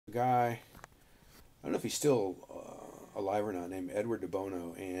guy, I don't know if he's still alive or not, named Edward de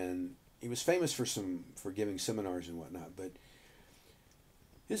Bono, and he was famous for giving seminars and whatnot. But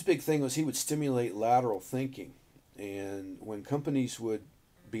his big thing was he would stimulate lateral thinking, and when companies would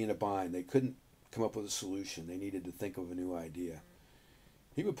be in a bind, they couldn't come up with a solution. They needed to think of a new idea.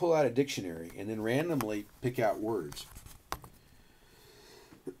 He would pull out a dictionary and then randomly pick out words.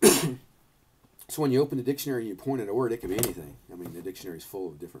 So when you open the dictionary and you point at a word, it could be anything. I mean, the dictionary is full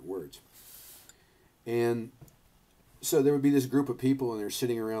of different words. And so there would be this group of people, and they're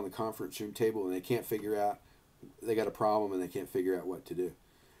sitting around the conference room table, and they can't figure out, they got a problem, and they can't figure out what to do.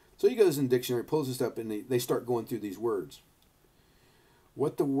 So he goes in the dictionary, pulls this up, and they start going through these words.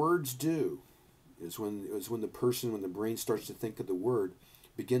 What the words do is when the brain starts to think of the word,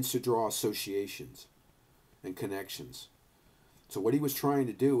 begins to draw associations and connections. So what he was trying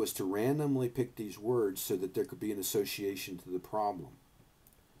to do was to randomly pick these words so that there could be an association to the problem.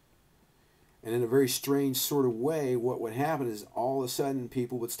 And in a very strange sort of way, what would happen is all of a sudden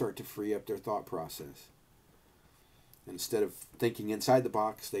people would start to free up their thought process. Instead of thinking inside the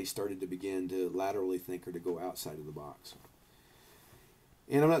box, they started to begin to laterally think or to go outside of the box.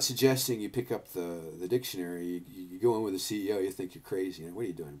 And I'm not suggesting you pick up the dictionary. You go in with the CEO, you think you're crazy. What are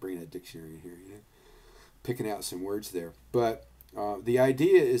you doing? Bringing that dictionary in here, picking out some words there. But the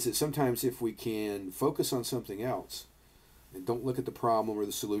idea is that sometimes if we can focus on something else and don't look at the problem or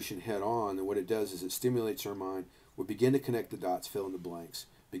the solution head on, then what it does is it stimulates our mind. We begin to connect the dots, fill in the blanks,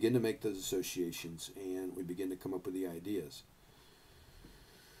 begin to make those associations, and we begin to come up with the ideas.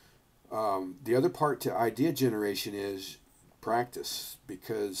 The other part to idea generation is practice,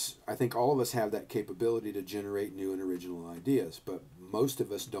 because I think all of us have that capability to generate new and original ideas, but most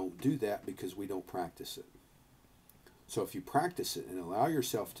of us don't do that because we don't practice it. So if you practice it and allow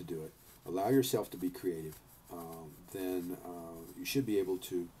yourself to do it, allow yourself to be creative, then you should be able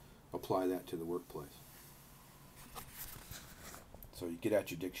to apply that to the workplace. So you get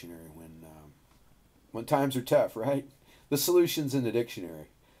out your dictionary when times are tough, right? The solution's in the dictionary.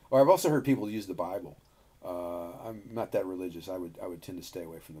 Or I've also heard people use the Bible. I'm not that religious. I would tend to stay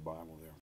away from the Bible there.